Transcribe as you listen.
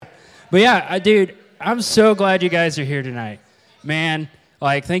But yeah, dude, I'm so glad you guys are here tonight. Man,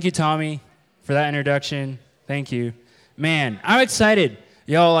 thank you, Tommy, for that introduction. Thank you. Man, I'm excited.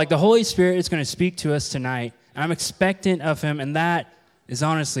 Y'all, the Holy Spirit is going to speak to us tonight. I'm expectant of him, and that is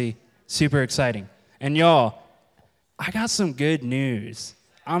honestly super exciting. And y'all, I got some good news.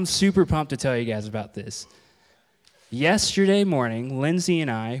 I'm super pumped to tell you guys about this. Yesterday morning, Lindsay and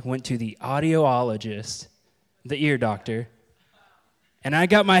I went to the audiologist, the ear doctor, and I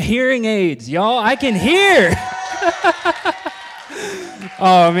got my hearing aids. Y'all, I can hear.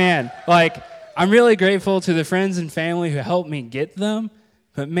 Oh, man. I'm really grateful to the friends and family who helped me get them.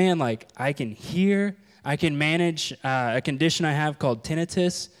 But, man, I can hear. I can manage a condition I have called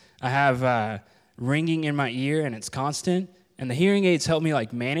tinnitus. I have ringing in my ear, and it's constant. And the hearing aids help me,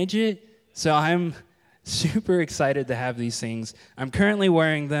 manage it. So I'm super excited to have these things. I'm currently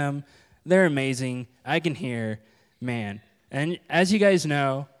wearing them. They're amazing. I can hear. Man. And as you guys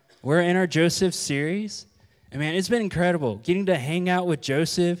know, we're in our Joseph series. And, man, it's been incredible getting to hang out with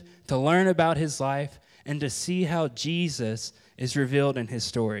Joseph, to learn about his life, and to see how Jesus is revealed in his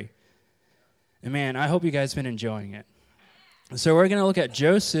story. And, man, I hope you guys have been enjoying it. So we're going to look at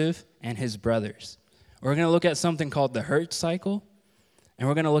Joseph and his brothers. We're going to look at something called the hurt cycle, and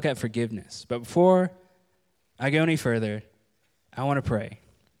we're going to look at forgiveness. But before I go any further, I want to pray.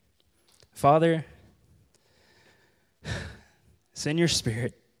 Father, send your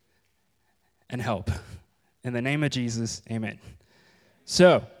Spirit and help. In the name of Jesus, amen.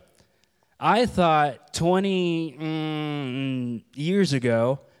 So, I thought 20 years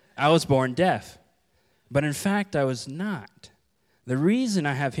ago, I was born deaf. But in fact, I was not. The reason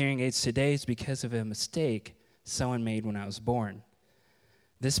I have hearing aids today is because of a mistake someone made when I was born.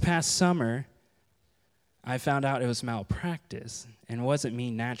 This past summer, I found out it was malpractice and wasn't me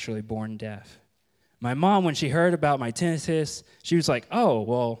naturally born deaf. My mom, when she heard about my tinnitus, she was like, oh,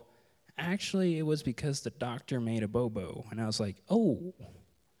 well, actually, it was because the doctor made a bobo. And I was like, oh,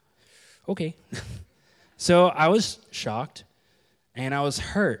 okay. So I was shocked, and I was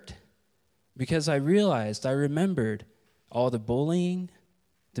hurt because I remembered all the bullying,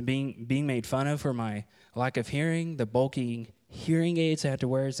 the being made fun of for my lack of hearing, the bulky hearing aids I had to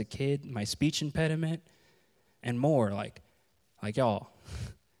wear as a kid, my speech impediment, and more, like y'all.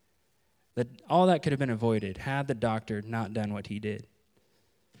 All that could have been avoided had the doctor not done what he did.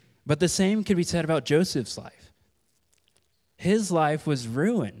 But the same could be said about Joseph's life. His life was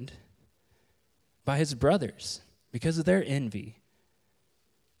ruined by his brothers because of their envy.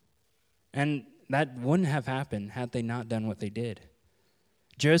 And that wouldn't have happened had they not done what they did.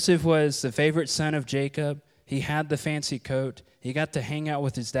 Joseph was the favorite son of Jacob. He had the fancy coat. He got to hang out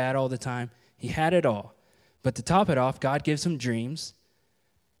with his dad all the time. He had it all. But to top it off, God gives him dreams.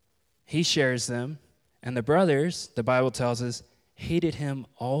 He shares them. And the brothers, the Bible tells us, hated him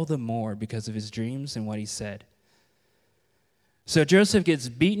all the more because of his dreams and what he said. So Joseph gets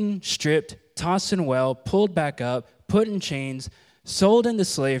beaten, stripped, tossed in a well, pulled back up, put in chains, sold into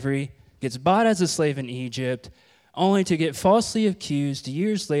slavery, gets bought as a slave in Egypt, only to get falsely accused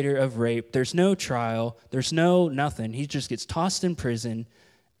years later of rape. There's no trial. There's no nothing. He just gets tossed in prison,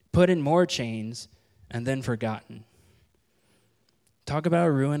 put in more chains, and then forgotten. Talk about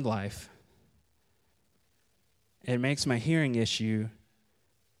a ruined life. It makes my hearing issue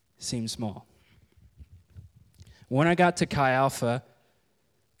seem small. When I got to Chi Alpha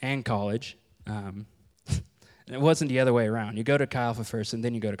and college, it wasn't the other way around. You go to Chi Alpha first, and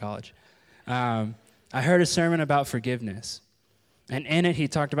then you go to college. I heard a sermon about forgiveness. And in it, he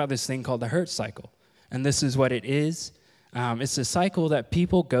talked about this thing called the hurt cycle. And this is what it is. It's a cycle that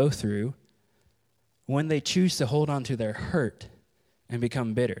people go through when they choose to hold on to their hurt and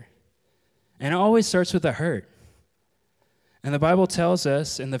become bitter. And it always starts with a hurt. And the Bible tells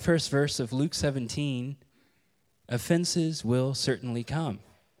us in the first verse of Luke 17, offenses will certainly come.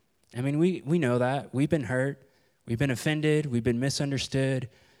 I mean, we know that. We've been hurt. We've been offended. We've been misunderstood.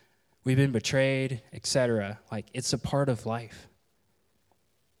 We've been betrayed, etc. It's a part of life.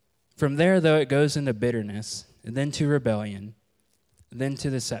 From there, though, it goes into bitterness, and then to rebellion, and then to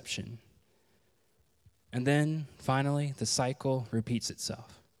deception. And then, finally, the cycle repeats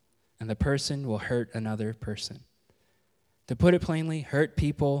itself, and the person will hurt another person. To put it plainly, hurt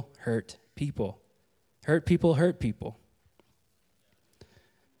people hurt people. Hurt people hurt people.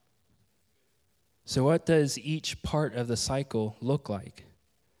 So what does each part of the cycle look like?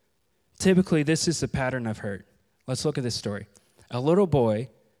 Typically, this is the pattern of hurt. Let's look at this story. A little boy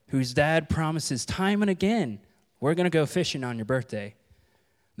whose dad promises time and again, we're going to go fishing on your birthday.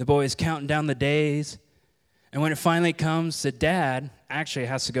 The boy is counting down the days, and when it finally comes, the dad actually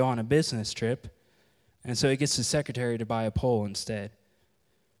has to go on a business trip, and so he gets his secretary to buy a pole instead.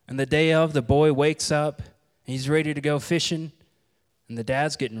 And the day of, the boy wakes up, he's ready to go fishing, and the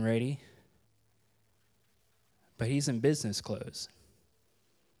dad's getting ready. But he's in business clothes,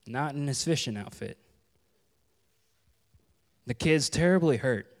 not in his fishing outfit. The kid's terribly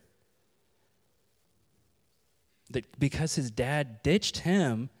hurt because his dad ditched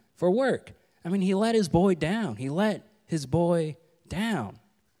him for work. I mean, he let his boy down. He let his boy down.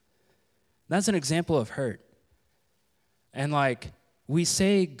 That's an example of hurt. And we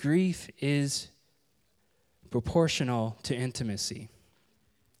say grief is proportional to intimacy.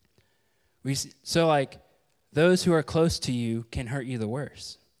 Those who are close to you can hurt you the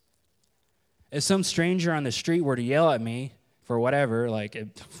worst. If some stranger on the street were to yell at me for whatever,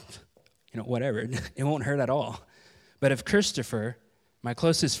 whatever, it won't hurt at all. But if Christopher, my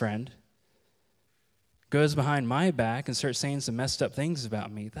closest friend, goes behind my back and starts saying some messed up things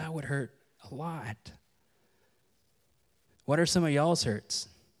about me, that would hurt a lot. What are some of y'all's hurts?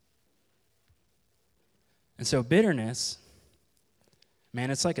 And so bitterness,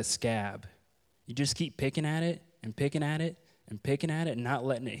 man, it's like a scab. You just keep picking at it and picking at it and picking at it and not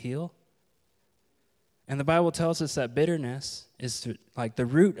letting it heal. And the Bible tells us that bitterness is the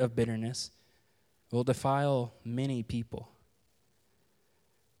root of bitterness will defile many people.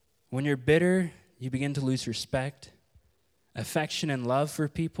 When you're bitter, you begin to lose respect, affection, and love for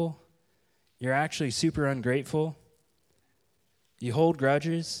people. You're actually super ungrateful. You hold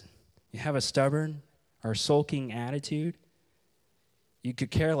grudges. You have a stubborn or sulking attitude. You could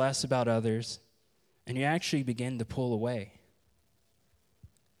care less about others, and you actually begin to pull away.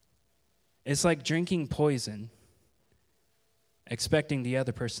 It's like drinking poison, expecting the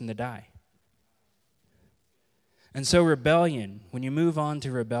other person to die. And so rebellion, when you move on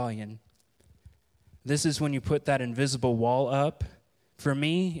to rebellion, this is when you put that invisible wall up. For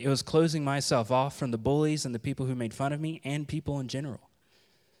me, it was closing myself off from the bullies and the people who made fun of me and people in general.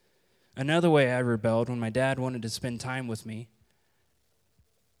 Another way I rebelled when my dad wanted to spend time with me,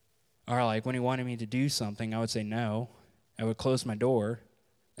 or when he wanted me to do something, I would say no. I would close my door,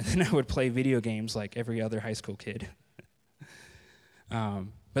 and then I would play video games like every other high school kid.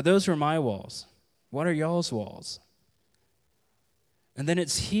 But those were my walls. What are y'all's walls? And then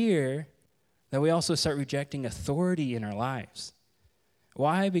it's here that we also start rejecting authority in our lives.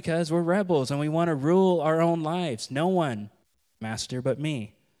 Why? Because we're rebels and we want to rule our own lives. No one, master, but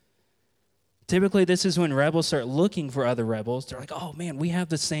me. Typically, this is when rebels start looking for other rebels. They're like, oh man, we have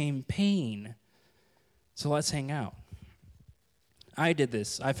the same pain, so let's hang out. I did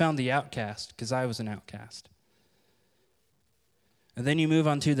this. I found the outcast because I was an outcast. And then you move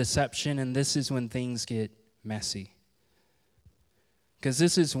on to deception, and this is when things get messy. Because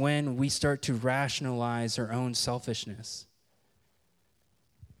this is when we start to rationalize our own selfishness.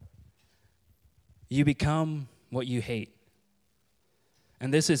 You become what you hate.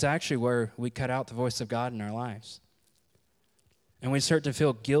 And this is actually where we cut out the voice of God in our lives. And we start to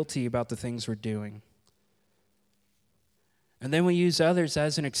feel guilty about the things we're doing. And then we use others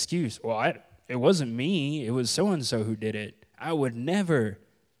as an excuse. Well, it wasn't me. It was so-and-so who did it. I would never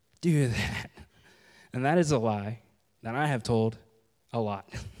do that. And that is a lie that I have told a lot.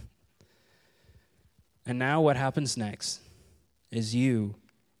 And now what happens next is you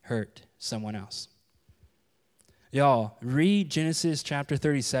hurt someone else. Y'all, read Genesis chapter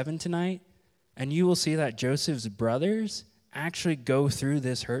 37 tonight, and you will see that Joseph's brothers actually go through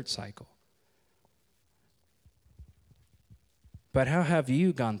this hurt cycle. But how have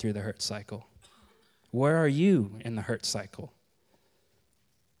you gone through the hurt cycle? Where are you in the hurt cycle?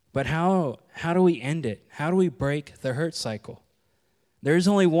 But how do we end it? How do we break the hurt cycle? There's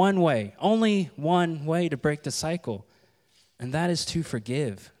only one way to break the cycle, and that is to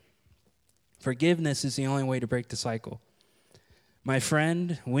forgive. Forgiveness is the only way to break the cycle. My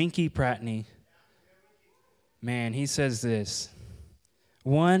friend, Winky Pratney, man, he says this: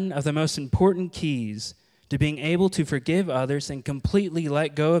 one of the most important keys to being able to forgive others and completely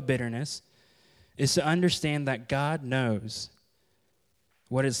let go of bitterness is to understand that God knows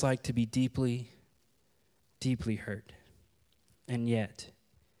what it's like to be deeply, deeply hurt. And yet,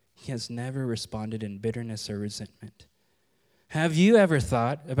 he has never responded in bitterness or resentment. Have you ever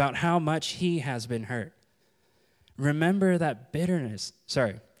thought about how much he has been hurt? Remember that the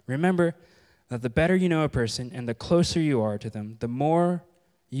better you know a person and the closer you are to them, the more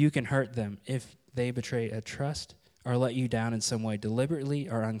you can hurt them if they betray a trust or let you down in some way, deliberately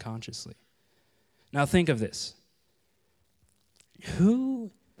or unconsciously. Now think of this.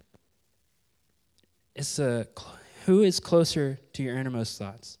 Who is closer to your innermost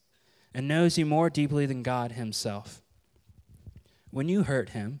thoughts and knows you more deeply than God himself? When you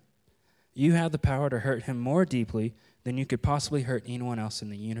hurt him, you have the power to hurt him more deeply than you could possibly hurt anyone else in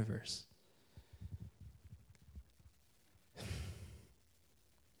the universe.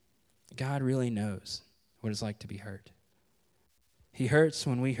 God really knows what it's like to be hurt. He hurts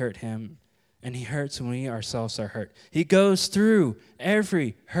when we hurt him, and he hurts when we ourselves are hurt. He goes through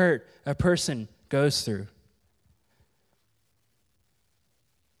every hurt a person goes through.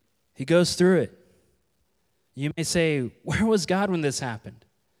 He goes through it. You may say, where was God when this happened?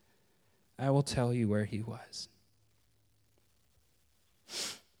 I will tell you where he was.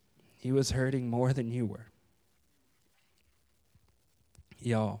 He was hurting more than you were.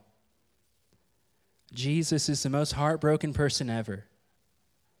 Y'all, Jesus is the most heartbroken person ever.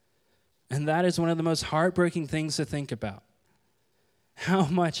 And that is one of the most heartbreaking things to think about. How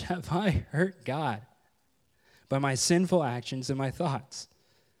much have I hurt God by my sinful actions and my thoughts?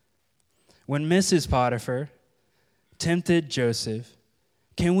 When Mrs. Potiphar tempted Joseph,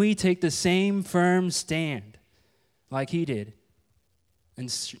 can we take the same firm stand like he did and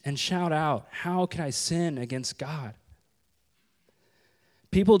shout out, how can I sin against God?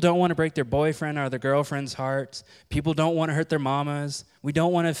 People don't want to break their boyfriend or their girlfriend's hearts. People don't want to hurt their mamas. We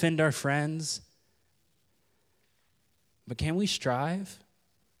don't want to offend our friends. But can we strive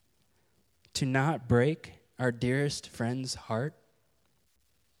to not break our dearest friend's heart?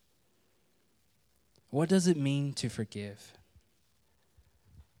 What does it mean to forgive?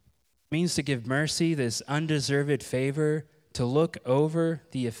 It means to give mercy, this undeserved favor, to look over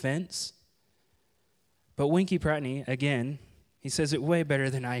the offense. But Winky Pratney, again, he says it way better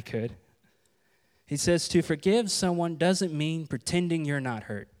than I could. He says to forgive someone doesn't mean pretending you're not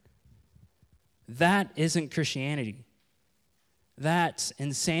hurt. That isn't Christianity. That's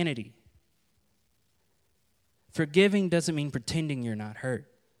insanity. Forgiving doesn't mean pretending you're not hurt,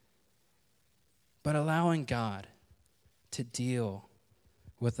 but allowing God to deal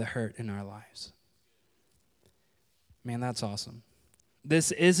with the hurt in our lives. Man, that's awesome.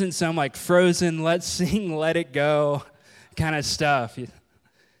 This isn't some like Frozen, let's sing, let it go kind of stuff.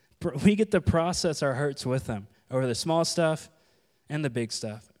 We get to process our hurts with him over the small stuff and the big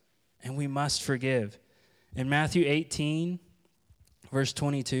stuff. And we must forgive. In Matthew 18, verse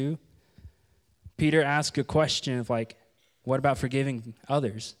 22, Peter asks a question of like, what about forgiving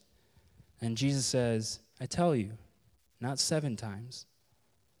others? And Jesus says, I tell you, not 7 times,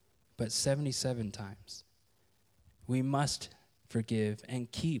 but 77 times. We must forgive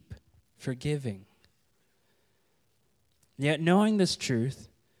and keep forgiving. Yet knowing this truth,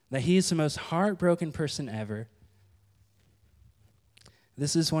 that he is the most heartbroken person ever,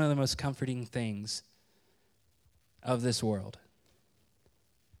 this is one of the most comforting things of this world.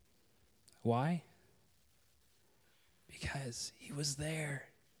 Why? Because he was there.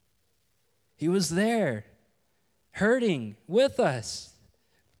 He was there, hurting with us.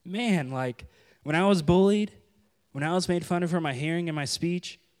 Man, like when I was bullied, when I was made fun of for my hearing and my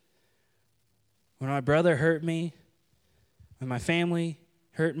speech, when my brother hurt me, when my family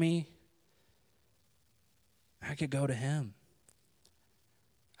hurt me, I could go to him.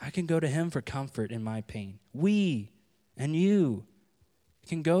 I can go to him for comfort in my pain. We and you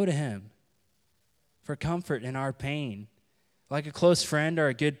can go to him for comfort in our pain. Like a close friend or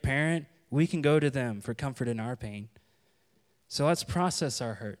a good parent, we can go to them for comfort in our pain. So let's process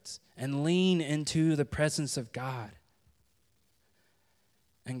our hurts and lean into the presence of God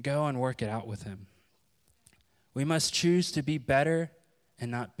and go and work it out with him. We must choose to be better and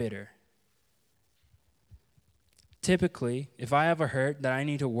not bitter. Typically, if I have a hurt that I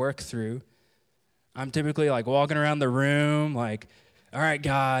need to work through, I'm typically like walking around the room like, all right,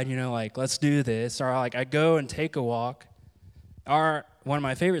 God, like, let's do this. Or like I go and take a walk. Or one of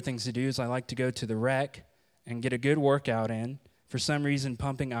my favorite things to do is I like to go to the rec and get a good workout in. For some reason,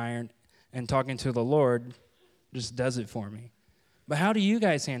 pumping iron and talking to the Lord just does it for me. But how do you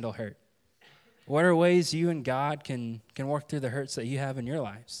guys handle hurt? What are ways you and God can work through the hurts that you have in your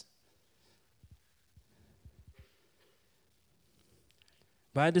lives?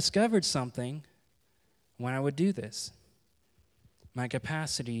 But I discovered something when I would do this. My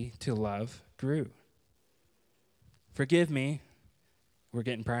capacity to love grew. Forgive me. We're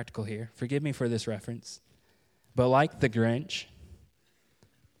getting practical here. Forgive me for this reference. But like the Grinch,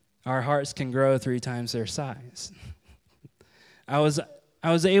 our hearts can grow 3 times their size. I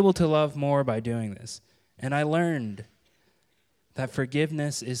was able to love more by doing this. And I learned that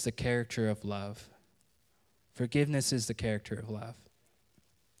forgiveness is the character of love. Forgiveness is the character of love.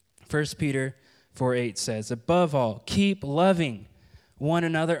 1 Peter 4:8 says, above all, keep loving one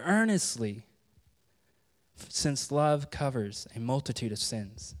another earnestly, since love covers a multitude of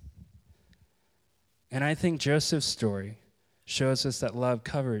sins. And I think Joseph's story shows us that love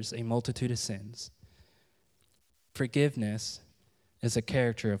covers a multitude of sins. Forgiveness is a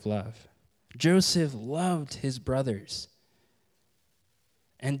character of love. Joseph loved his brothers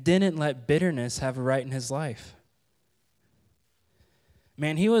and didn't let bitterness have a right in his life.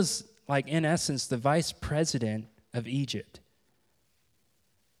 Man, he was, like, in essence, the vice president of Egypt.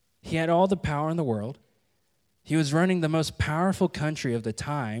 He had all the power in the world. He was running the most powerful country of the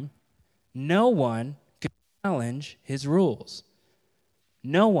time. No one could challenge his rules.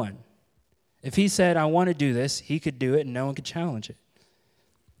 No one. If he said, I want to do this, he could do it and no one could challenge it.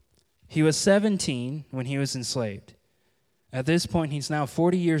 He was 17 when he was enslaved. At this point, he's now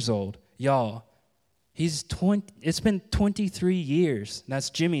 40 years old. Y'all, it's been 23 years. That's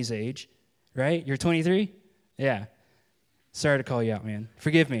Jimmy's age, right? You're 23? Yeah. Sorry to call you out, man.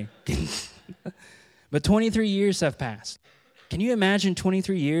 Forgive me. But 23 years have passed. Can you imagine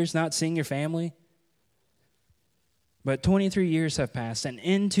 23 years not seeing your family? But 23 years have passed, and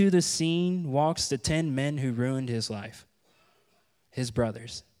into the scene walks the 10 men who ruined his life, his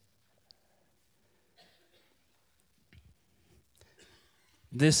brothers.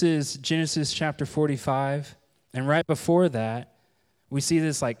 This is Genesis chapter 45, and right before that, we see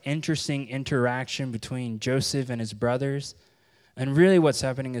this like interesting interaction between Joseph and his brothers. And really what's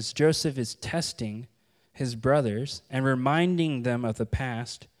happening is Joseph is testing his brothers and reminding them of the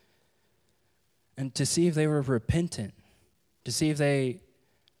past and to see if they were repentant, to see if they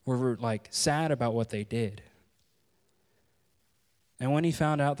were like sad about what they did. And when he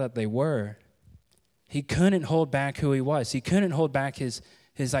found out that they were, he couldn't hold back who he was. He couldn't hold back his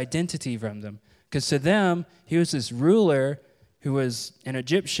identity from them. Because to them, he was this ruler who was an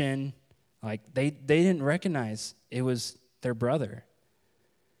Egyptian. Like they didn't recognize it was their brother.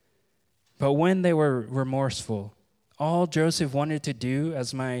 But when they were remorseful, all Joseph wanted to do,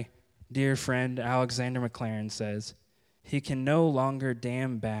 as my dear friend Alexander McLaren says, he can no longer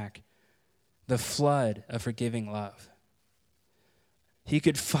dam back the flood of forgiving love. He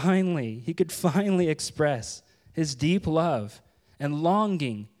could finally express his deep love and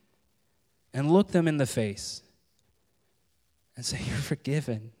longing and look them in the face and say, you're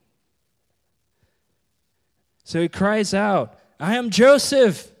forgiven. So he cries out, I am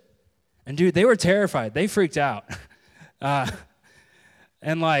Joseph. And dude, they were terrified. They freaked out.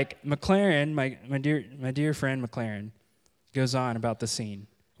 And like McLaren, my dear friend McLaren, goes on about the scene.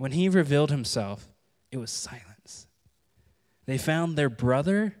 When he revealed himself, it was silence. They found their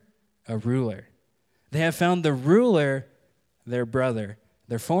brother a ruler. They have found the ruler their brother.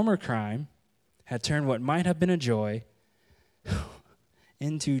 Their former crime had turned what might have been a joy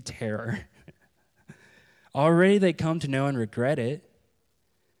into terror. Already they come to know and regret it.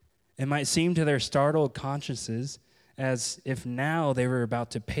 It might seem to their startled consciences as if now they were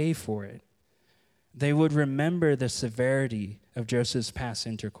about to pay for it. They would remember the severity of Joseph's past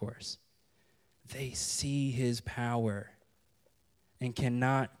intercourse. They see his power and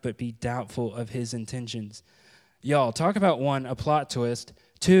cannot but be doubtful of his intentions. Y'all, talk about one, a plot twist.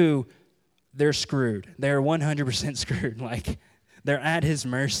 Two, they're screwed. They're 100% screwed. Like, they're at his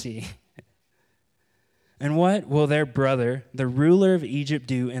mercy. And what will their brother, the ruler of Egypt,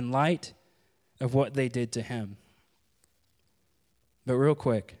 do in light of what they did to him? But real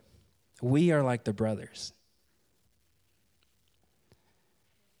quick, we are like the brothers.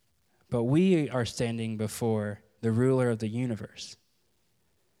 But we are standing before the ruler of the universe.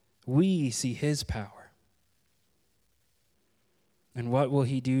 We see his power. And what will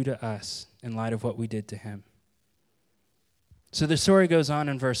he do to us in light of what we did to him? So the story goes on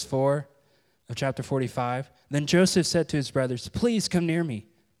in verse 4 of chapter 45. Then Joseph said to his brothers, please come near me.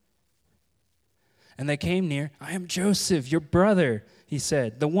 And they came near. I am Joseph, your brother, he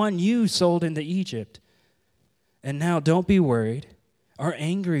said, the one you sold into Egypt. And now don't be worried or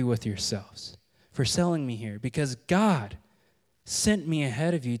angry with yourselves for selling me here, because God sent me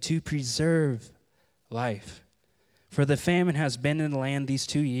ahead of you to preserve life. For the famine has been in the land these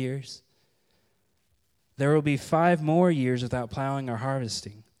 2 years. There will be 5 more years without plowing or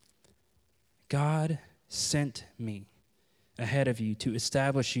harvesting. God sent me ahead of you to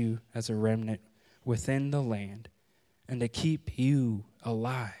establish you as a remnant within the land and to keep you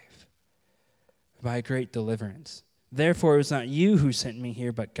alive by great deliverance. Therefore, it was not you who sent me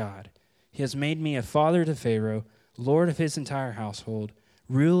here, but God. He has made me a father to Pharaoh, lord of his entire household,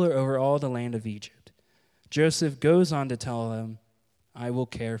 ruler over all the land of Egypt. Joseph goes on to tell them, I will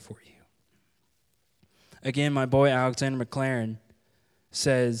care for you. Again, my boy Alexander McLaren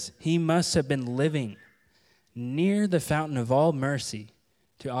says he must have been living near the fountain of all mercy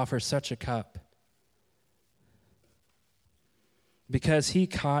to offer such a cup, because he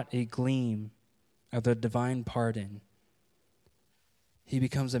caught a gleam of the divine pardon. He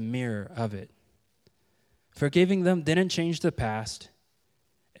becomes a mirror of it. Forgiving them didn't change the past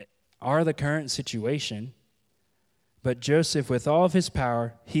or the current situation, but Joseph, with all of his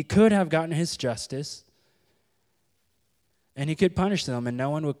power, he could have gotten his justice, and he could punish them, and no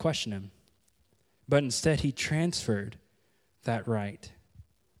one would question him. But instead, he transferred that right.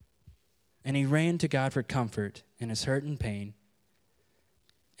 And he ran to God for comfort in his hurt and pain,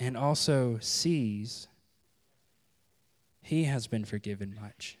 and also sees he has been forgiven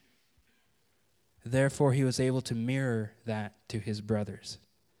much. Therefore, he was able to mirror that to his brothers.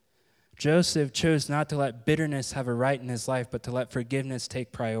 Joseph chose not to let bitterness have a right in his life, but to let forgiveness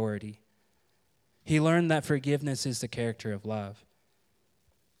take priority. He learned that forgiveness is the character of love.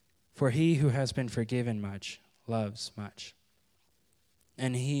 For he who has been forgiven much loves much.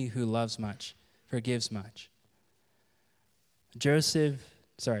 And he who loves much forgives much.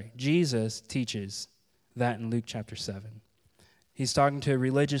 Jesus teaches that in Luke chapter 7. He's talking to a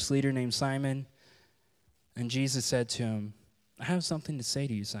religious leader named Simon, and Jesus said to him, I have something to say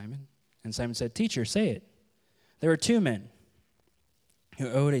to you, Simon. And Simon said, Teacher, say it. There were two men who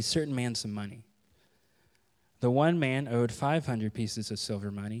owed a certain man some money. The one man owed 500 pieces of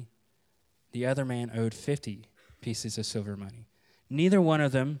silver money. The other man owed 50 pieces of silver money. Neither one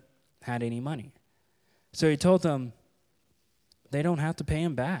of them had any money. So he told them, they don't have to pay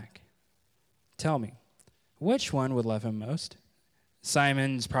him back. Tell me, which one would love him most?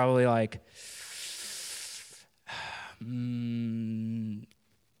 Simon's probably like,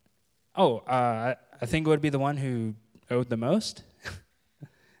 I think it would be the one who owed the most.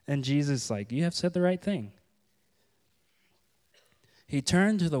 And Jesus is like, you have said the right thing. He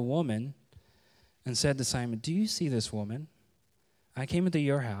turned to the woman and said to Simon, do you see this woman? I came into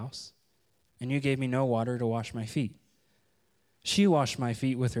your house, and you gave me no water to wash my feet. She washed my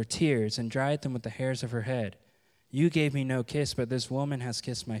feet with her tears and dried them with the hairs of her head. You gave me no kiss, but this woman has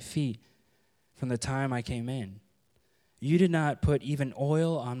kissed my feet from the time I came in. You did not put even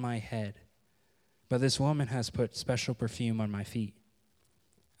oil on my head, but this woman has put special perfume on my feet.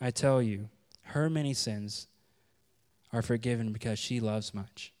 I tell you, her many sins are forgiven because she loves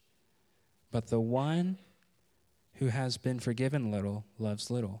much. But the one who has been forgiven little loves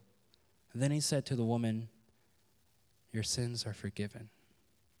little. And then he said to the woman, your sins are forgiven.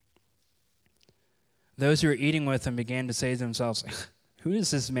 Those who were eating with him began to say to themselves, who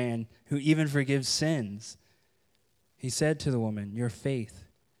is this man who even forgives sins? He said to the woman, your faith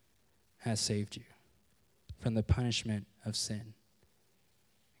has saved you from the punishment of sin.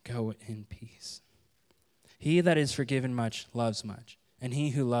 Go in peace. He that is forgiven much loves much, and he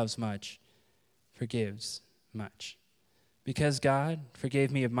who loves much forgives much. Because God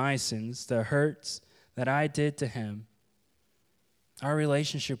forgave me of my sins, the hurts that I did to him, our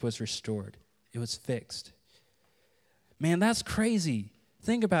relationship was restored. It was fixed. Man, that's crazy.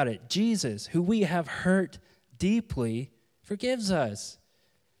 Think about it. Jesus, who we have hurt deeply, forgives us.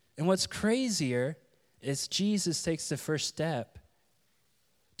 And what's crazier is Jesus takes the first step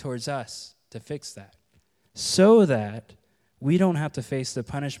towards us to fix that, so that we don't have to face the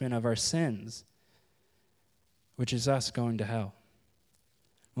punishment of our sins, which is us going to hell.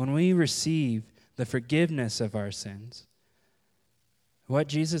 When we receive the forgiveness of our sins, what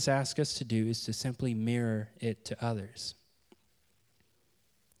Jesus asks us to do is to simply mirror it to others.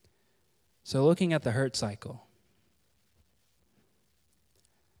 So looking at the hurt cycle,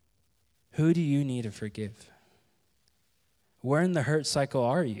 who do you need to forgive? Where in the hurt cycle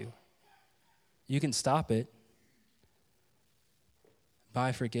are you? You can stop it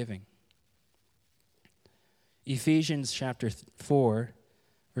by forgiving. Ephesians chapter 4,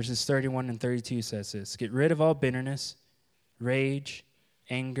 verses 31 and 32 says this, get rid of all bitterness, rage,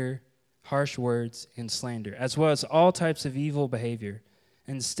 anger, harsh words, and slander, as well as all types of evil behavior.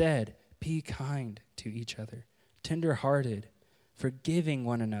 Instead, be kind to each other, tender-hearted, forgiving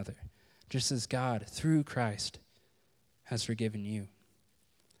one another, just as God, through Christ, has forgiven you.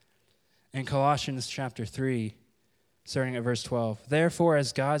 In Colossians chapter 3, starting at verse 12, therefore,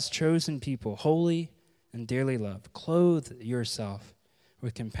 as God's chosen people, holy and dearly loved, clothe yourself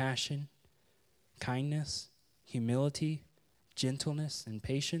with compassion, kindness, humility, gentleness, and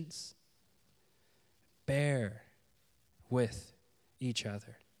patience. Bear with each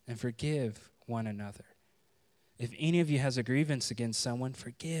other and forgive one another. If any of you has a grievance against someone,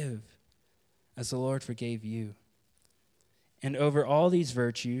 forgive as the Lord forgave you. And over all these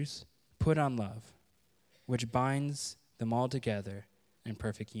virtues, put on love, which binds them all together in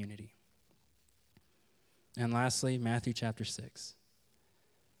perfect unity. And lastly, Matthew chapter 6.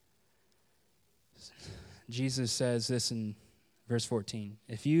 Jesus says this in verse 14,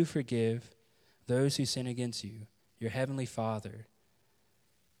 if you forgive those who sin against you, your heavenly Father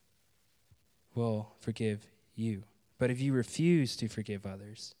will forgive you. But if you refuse to forgive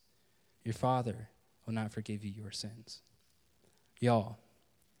others, your Father will not forgive you your sins. Y'all,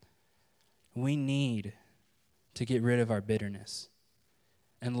 we need to get rid of our bitterness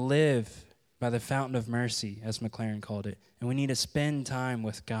and live by the fountain of mercy, as McLaren called it. And we need to spend time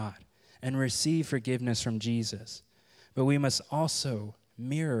with God and receive forgiveness from Jesus. But we must also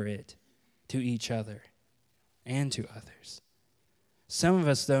mirror it to each other and to others. Some of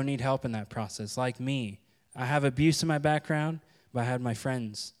us, though, need help in that process. Like me, I have abuse in my background, but I had my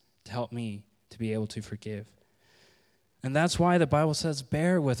friends to help me to be able to forgive. And that's why the Bible says,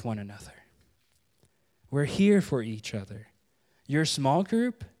 bear with one another. We're here for each other. Your small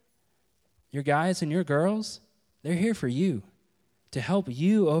group, your guys and your girls, they're here for you to help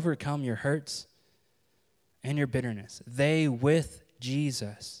you overcome your hurts and your bitterness. They, with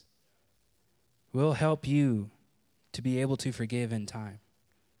Jesus, will help you to be able to forgive in time.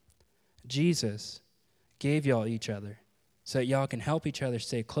 Jesus gave y'all each other so that y'all can help each other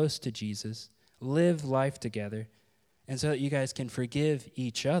stay close to Jesus, live life together, and so that you guys can forgive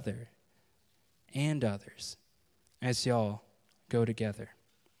each other and others as y'all go together.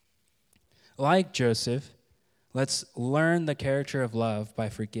 Like Joseph, let's learn the character of love by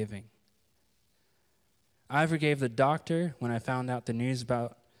forgiving. I forgave the doctor when I found out the news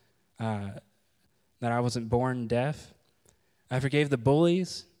about that I wasn't born deaf. I forgave the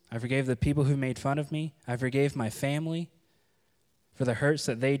bullies. I forgave the people who made fun of me. I forgave my family for the hurts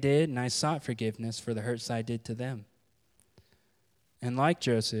that they did, and I sought forgiveness for the hurts I did to them. And like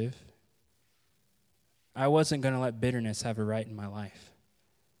Joseph, I wasn't going to let bitterness have a right in my life.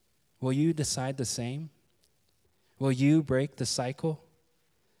 Will you decide the same? Will you break the cycle?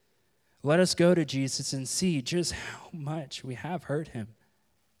 Let us go to Jesus and see just how much we have hurt him.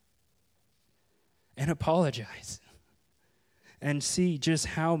 And apologize. And see just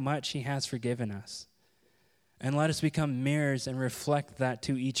how much he has forgiven us. And let us become mirrors and reflect that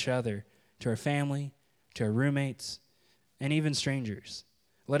to each other, to our family, to our roommates, and even strangers.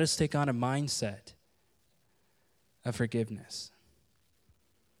 Let us take on a mindset of forgiveness.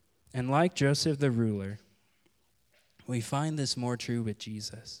 And like Joseph the ruler, we find this more true with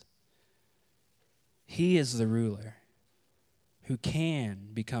Jesus. He is the ruler who can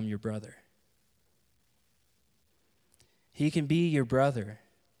become your brother. He can be your brother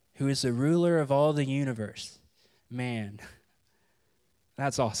who is the ruler of all the universe. Man,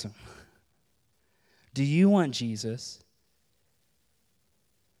 that's awesome. Do you want Jesus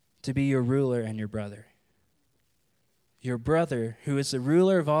to be your ruler and your brother? Your brother who is the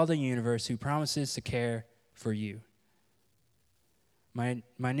ruler of all the universe, who promises to care for you. My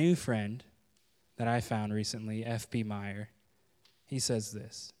new friend that I found recently, F.B. Meyer, he says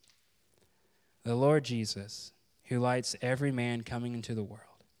this: the Lord Jesus, who lights every man coming into the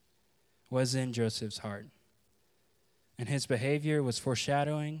world, was in Joseph's heart, and his behavior was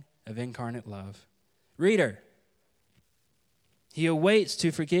foreshadowing of incarnate love. Reader, he awaits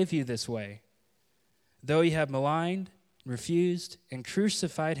to forgive you this way. Though you have maligned, refused, and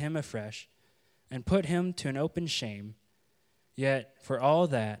crucified him afresh, and put him to an open shame, yet for all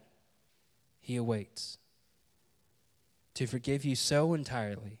that, he awaits to forgive you so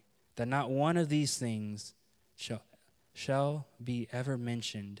entirely that not one of these things shall be ever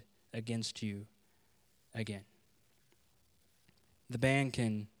mentioned against you again. The band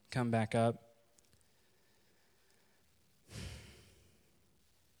can come back up.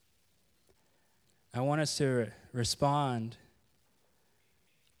 I want us to respond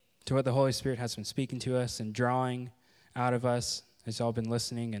to what the Holy Spirit has been speaking to us and drawing out of us as y'all been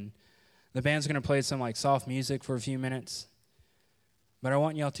listening. And the band's going to play some like soft music for a few minutes. But I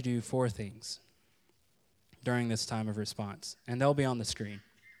want y'all to do 4 things during this time of response. And they'll be on the screen.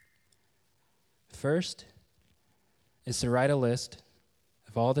 First is to write a list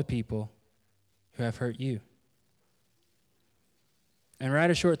of all the people who have hurt you. And write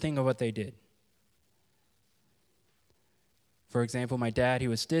a short thing of what they did. For example, my dad, he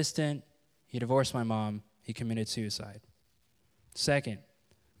was distant. He divorced my mom. He committed suicide. Second,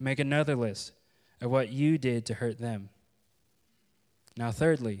 make another list of what you did to hurt them. Now,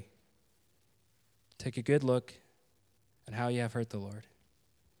 thirdly, take a good look at how you have hurt the Lord.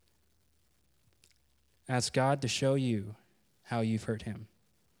 Ask God to show you how you've hurt him.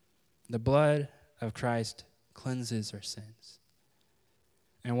 The blood of Christ cleanses our sins.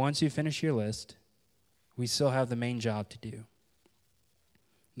 And once you finish your list, we still have the main job to do.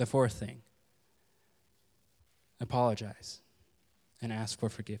 The 4th thing, apologize and ask for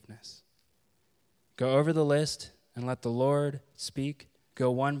forgiveness. Go over the list and let the Lord speak. Go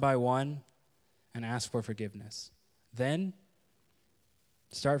one by one and ask for forgiveness. Then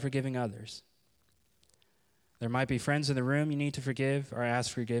start forgiving others There might be friends in the room you need to forgive or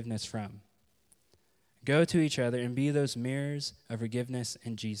ask forgiveness from. Go to each other and be those mirrors of forgiveness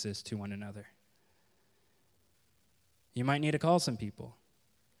and Jesus to one another. You might need to call some people.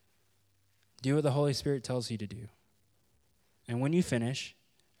 Do what the Holy Spirit tells you to do. And when you finish,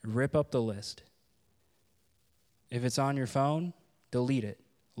 rip up the list. If it's on your phone, delete it.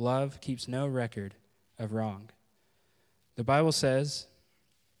 Love keeps no record of wrong. The Bible says,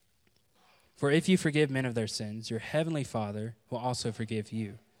 "For if you forgive men of their sins, your heavenly Father will also forgive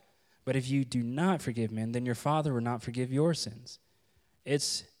you. But if you do not forgive men, then your Father will not forgive your sins."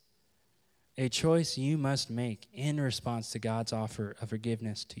 It's a choice you must make in response to God's offer of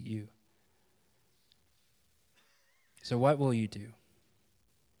forgiveness to you. So what will you do?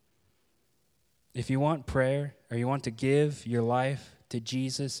 If you want prayer or you want to give your life to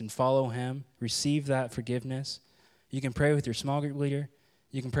Jesus and follow him, receive that forgiveness, you can pray with your small group leader.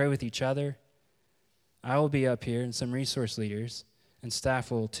 You can pray with each other. I will be up here and some resource leaders and staff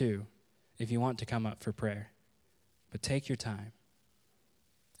will too if you want to come up for prayer. But take your time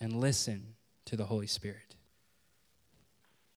and listen to the Holy Spirit.